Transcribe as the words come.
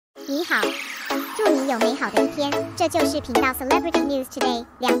你好，祝你有美好的一天。这就是频道 Celebrity News Today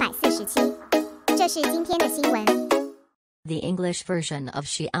 247。这是今天的新闻。The English version of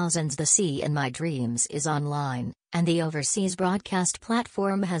Xiao Zhan's The Sea in My Dreams is online, and the overseas broadcast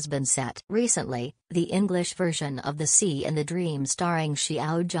platform has been set. Recently, the English version of The Sea in the Dream starring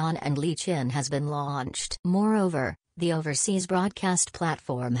Xiao Zhan and Li Qin has been launched. Moreover, the overseas broadcast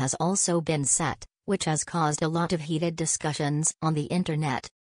platform has also been set, which has caused a lot of heated discussions on the internet.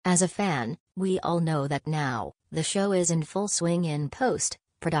 As a fan, we all know that now, the show is in full swing in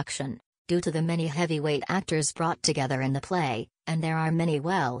post-production, due to the many heavyweight actors brought together in the play, and there are many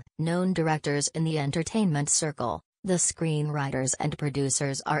well-known directors in the entertainment circle. The screenwriters and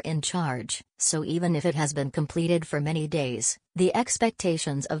producers are in charge, so even if it has been completed for many days, the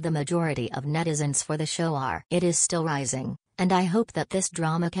expectations of the majority of netizens for the show it is still rising, and I hope that this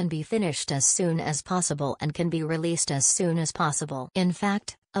drama can be finished as soon as possible and can be released as soon as possible. In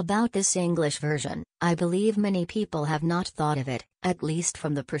fact, about this English version, I believe many people have not thought of it, at least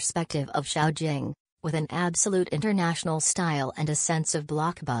from the perspective of Xiao Zhan, with an absolute international style and a sense of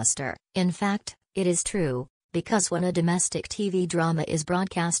blockbuster. In fact, it is true, because when a domestic TV drama is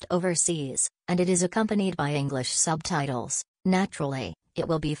broadcast overseas, and it is accompanied by English subtitles, naturally, it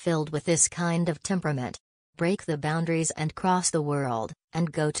will be filled with this kind of temperament. Break the boundaries and cross the world,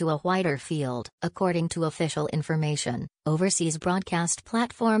 and go to a wider field. According to official information, overseas broadcast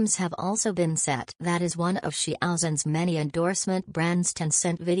platforms have also been set. That is one of Xiao Zhan's many endorsement brands,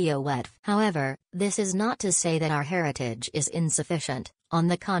 Tencent Video Web. However, this is not to say that our heritage is insufficient. On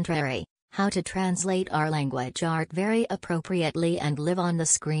the contrary, how to translate our language art very appropriately and live on the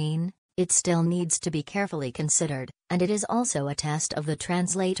screen, it still needs to be carefully considered, and it is also a test of the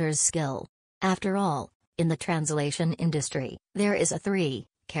translator's skill. After all, in the translation industry, there is a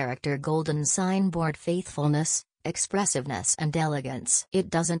three-character golden signboard: faithfulness, expressiveness and elegance. It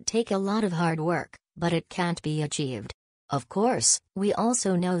doesn't take a lot of hard work, but it can't be achieved. Of course, we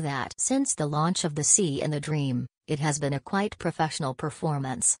also know that since the launch of The Sea in the Dream, it has been a quite professional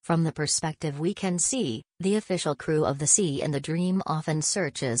performance. From the perspective we can see, the official crew of The Sea in the Dream often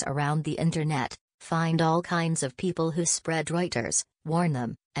searches around the internet, find all kinds of people who spread Reuters, warn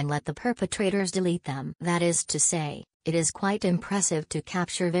them, and let the perpetrators delete them. That is to say, it is quite impressive to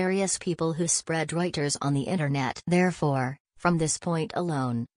capture various people who spread Reuters on the internet. Therefore, from this point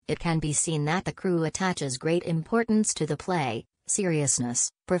alone, it can be seen that the crew attaches great importance to the play,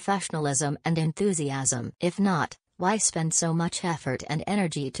 seriousness, professionalism and enthusiasm. If not, why spend so much effort and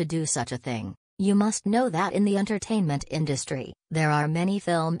energy to do such a thing? You must know that in the entertainment industry, there are many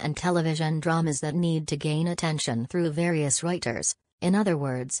film and television dramas that need to gain attention through various writers. In other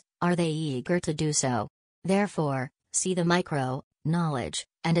words, are they eager to do so? Therefore, see the micro, knowledge,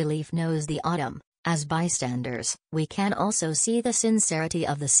 and a leaf knows the autumn. As bystanders, we can also see the sincerity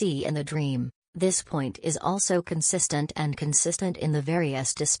of The Sea in the Dream. This point is also consistent in the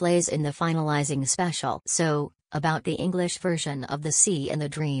various displays in the finalizing special. So, about the English version of The Sea in the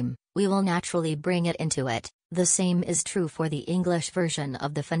Dream, we will naturally bring it into it. The same is true for the English version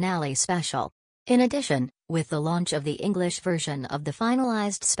of the finale special. In addition, with the launch of the English version of the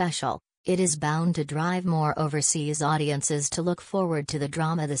finalized special, it is bound to drive more overseas audiences to look forward to the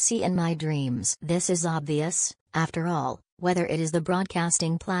drama The Sea in My Dreams. This is obvious, after all, whether it is the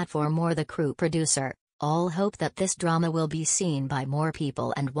broadcasting platform or the crew producer. All hope that this drama will be seen by more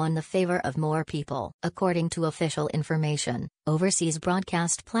people and won the favor of more people. According to official information, overseas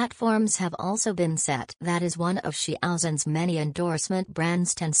broadcast platforms have also been set. That is one of Xiao Zhan's many endorsement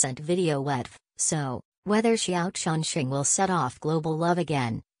brands, Tencent Video Web. So, whether Xiao Zhan will set off global love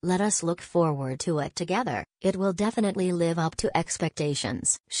again, let us look forward to it together. It will definitely live up to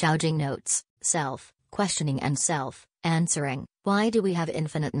expectations. Xiao Zhan notes, self-questioning and self-answering. Why do we have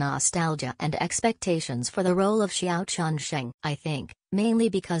infinite nostalgia and expectations for the role of Xiao Zhan? I think, mainly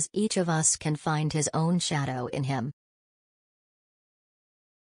because each of us can find his own shadow in him.